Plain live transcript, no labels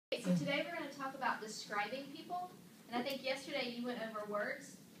Okay, so today we're going to talk about describing people. And I think yesterday you went over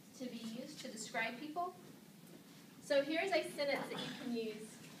words to be used to describe people. So here's a sentence that you can use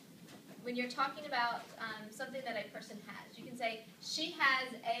when you're talking about something that a person has. You can say, she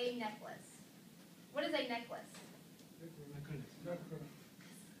has a necklace. What is a necklace?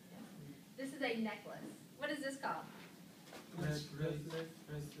 This is a necklace. What is this called?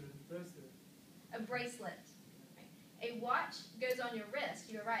 A bracelet. A watch goes on your wrist,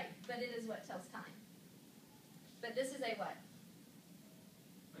 you're right, but it is what tells time. But this is a what?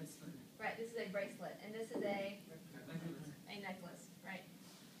 Bracelet. Right, this is a bracelet, and this is a necklace, right?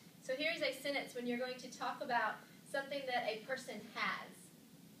 So here's a sentence when you're going to talk about something that a person has,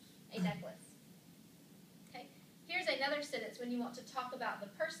 a necklace. Okay? Here's another sentence when you want to talk about the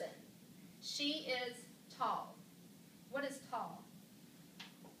person. She is tall. What is tall?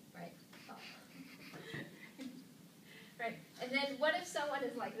 Right, tall. Right, and then what if someone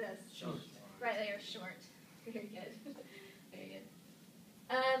is like this? Short. Right, they are short. Very good. Very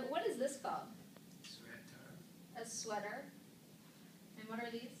good. What is this called? Sweater. A sweater. And what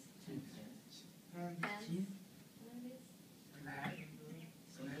are these? Pants. What are these?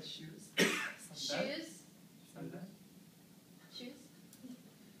 Sandal shoes. Shoes. Sandal. Shoes.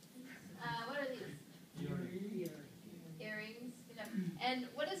 What are these? Earrings. Good job. And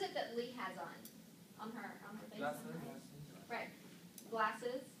what is it that Lee has on her face? Glasses. Right.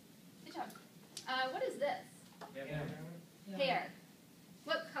 Glasses. Good job. What is this? Yeah. Hair.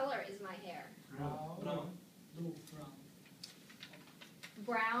 What color is my hair? Brown.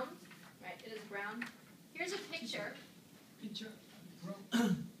 Brown. Right, it is brown. Here's a picture Picture.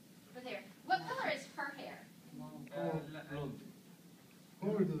 with hair. What color is her hair?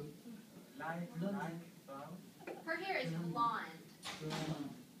 Light brown. Her hair is blonde.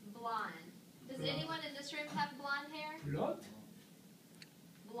 Blonde. Does anyone in this room have blonde hair?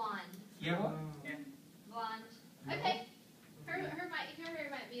 Blonde. Yeah. Blonde. Okay. Her hair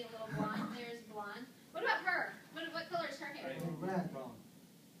might be a little blonde. Hair is blonde. What about her? What color is her hair? Brown.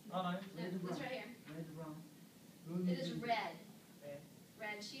 Oh, no. No, it's right here. It is red.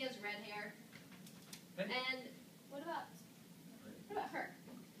 Red. She has red hair. Red. And what about her?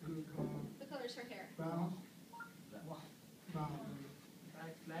 What color is her hair?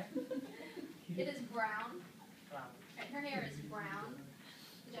 Black. It is brown. Brown. Right, her hair is brown.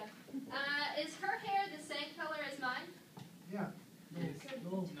 Good job. Is her hair the same color as mine? No.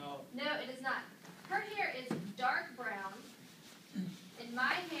 No, it is not. Her hair is dark brown, and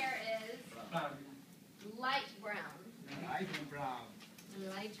my hair is Brown. light brown. Light brown.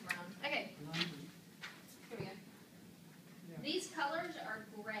 Light brown. Okay, here we go. These colors are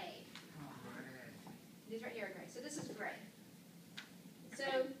gray. These right here are gray. So this is gray.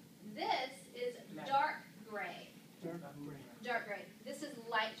 So this is dark gray. Dark gray. This is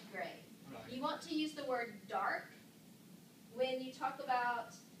light gray. You want to use the word dark when you talk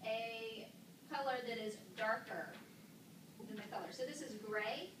about a color that is darker than the color. So this is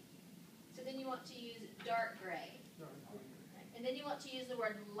gray. So then you want to use dark gray. And then you want to use the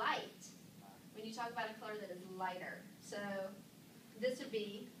word light when you talk about a color that is lighter. So this would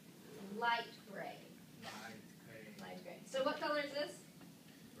be light gray. Light gray. So what color is this?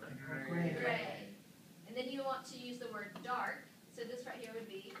 Gray. And then you want to use the word dark. So this right here would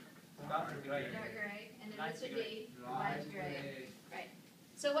be Dark gray. dark gray. And then Light this would gray. be light gray. Right.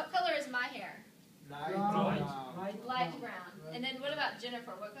 So what color is my hair? Light brown. And then what about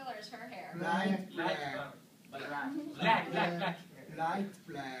Jennifer? What color is her hair? Light brown. Black.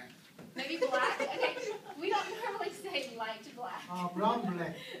 Maybe black? Okay. We don't normally say light black. Brown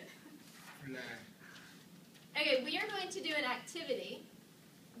black. Okay, we are going to do an activity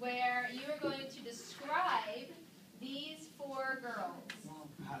where you are going to describe these four girls.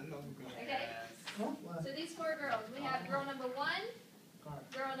 Okay? So these four girls, we have girl number 1,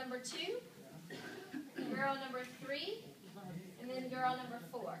 girl number 2, girl number 3, and then girl number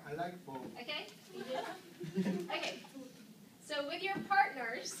 4. I like both. Okay? You do? Okay. So with your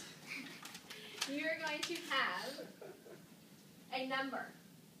partners, you're going to have a number.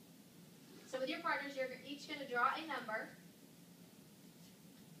 So with your partners, you're each going to draw a number,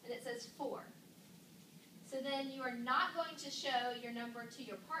 and it says 4. So then you are not going to show your number to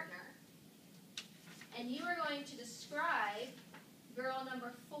your partner, and you are going to describe girl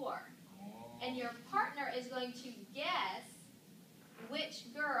number 4. And your partner is going to guess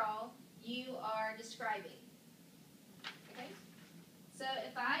which girl you are describing. Okay? So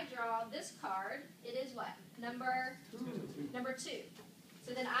if I draw this card, it is what? Number 2.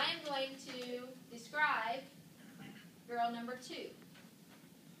 So then I am going to describe girl number 2.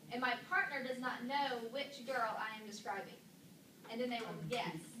 And my partner does not know which girl I am describing. And then they will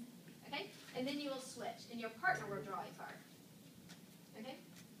guess. and then you will switch, and your partner will draw a card. Okay?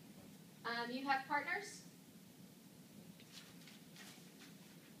 You have partners?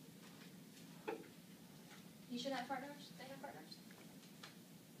 You should have partners? They have partners?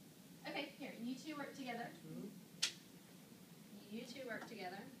 Okay, here, you two work together. You two work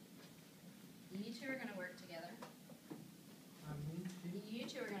together. You two are going to work together. You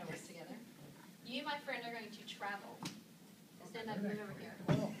two are going to work together. You, my friend, are going to travel. Stand up, move over here.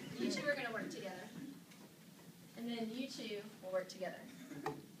 You two are going to work together. And then you two will work together.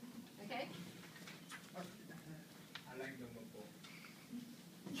 Okay? I like the mobile.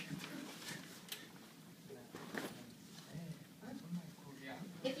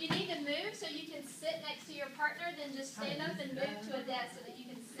 If you need to move so you can sit next to your partner, then just stand up and move to a desk so that you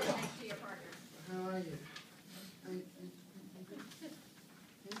can sit next to your partner. How are you?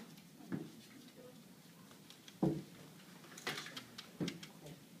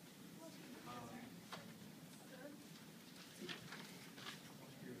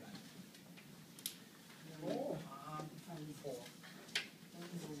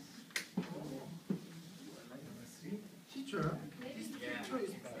 Teacher? Teacher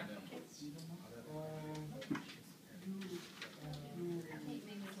is bad.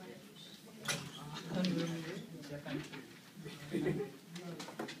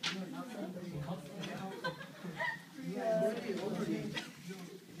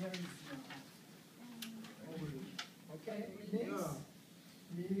 Okay,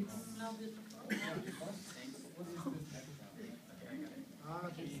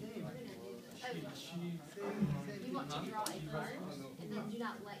 You want to draw a card, and then do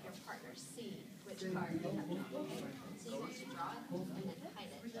not let your partner see which card you have drawn. So you want to draw it and then hide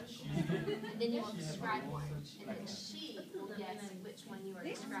it. And then you will describe one, and then she will guess which one you are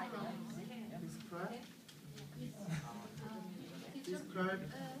describing. Describe? Describe Describe?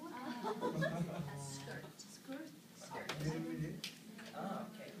 a skirt. Skirt.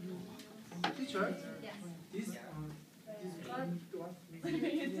 Teacher? Yes. Describe what?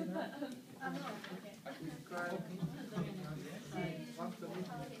 Describe what's the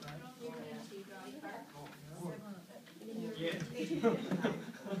meaning of describe? You're going to draw a card. Yeah. Okay.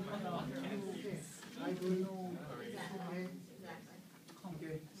 I don't know. Okay. Exactly.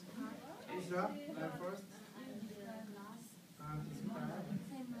 Okay. Describe first.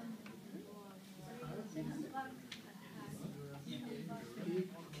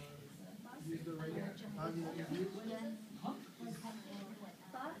 Use the right hand in the use.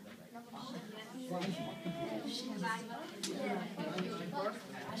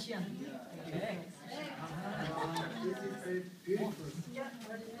 This is very beautiful.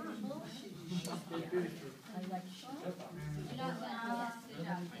 She's very beautiful.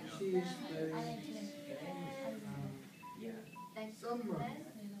 She is very summer.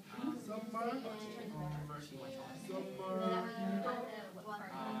 Summer culture.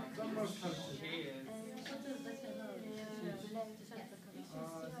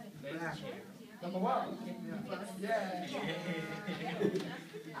 Black. Number one. Yeah.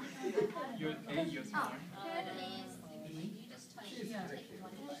 Your turn. You just touch it.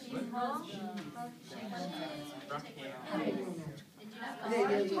 Take one. Rock hair. Yeah.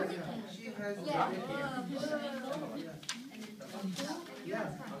 She has black hair. Yeah.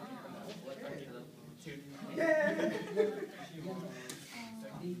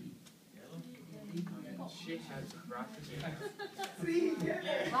 She has rock hair.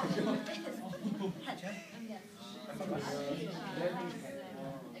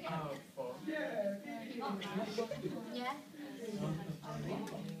 Oh, four. Yeah.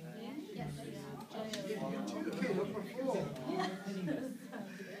 Okay, number 4.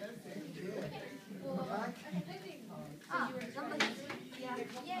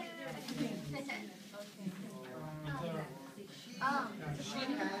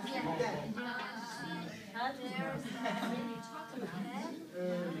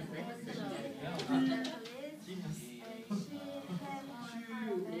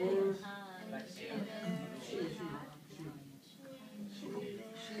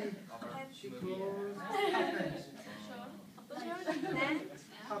 She closed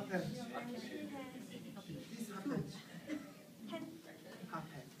happens. This happens.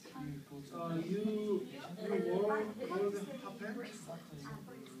 You wore all the happens.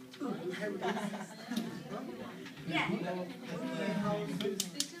 You have this. Yeah. The house is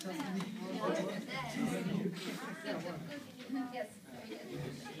Yes.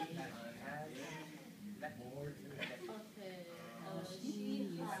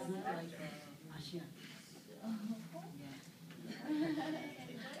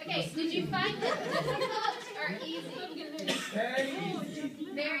 Okay, did you find this difficult or easy? Very easy.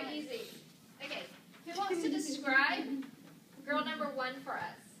 Very easy. one for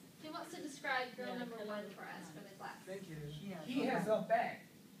us? Who wants to describe girl number one for us for the class? Thank you. He has a bag.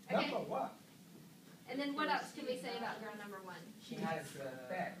 Okay. Number what? And then what else can we say about girl number one? She has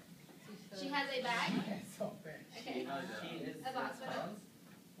a bag. She has a bag. She has a bag. Okay. A box. What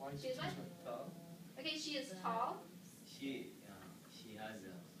else? She is what? Okay, she is tall. She has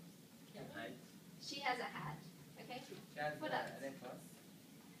a height. She has a hat. Okay. What else?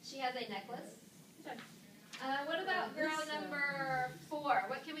 She has a necklace. Good job. What about girl number 4?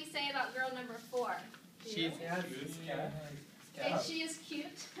 What can we say about girl number 4? She's Okay, she is cute.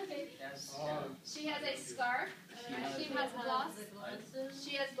 Okay. She has a scarf. She has gloss.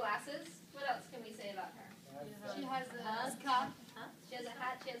 She has glasses. What else can we say about her? She has a scarf. She has a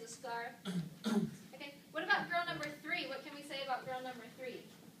hat. She has a scarf. Okay. What about girl number 3? What can we say about girl number 3?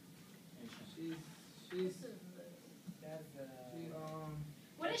 She's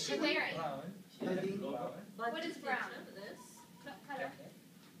What is she wearing? studying. What is brown? Cut off.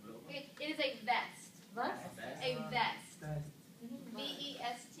 Okay, it is a vest. A vest. That's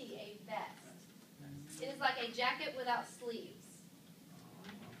V-E-S-T, a vest. It is like a jacket without sleeves.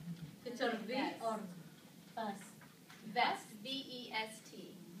 It's a V or bus? Vest,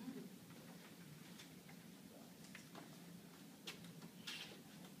 V-E-S-T.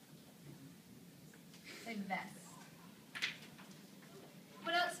 A vest.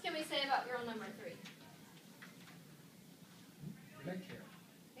 What else can we say about girl number 3? Black hair.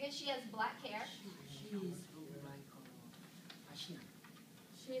 Okay, she has black hair. She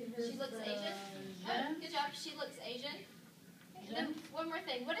looks Asian. Oh, good job. She looks Asian. Okay, and then one more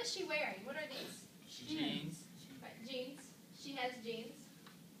thing. What is she wearing? What are these? jeans. Right, jeans. She has jeans.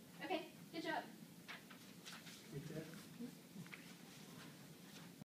 Okay, good job.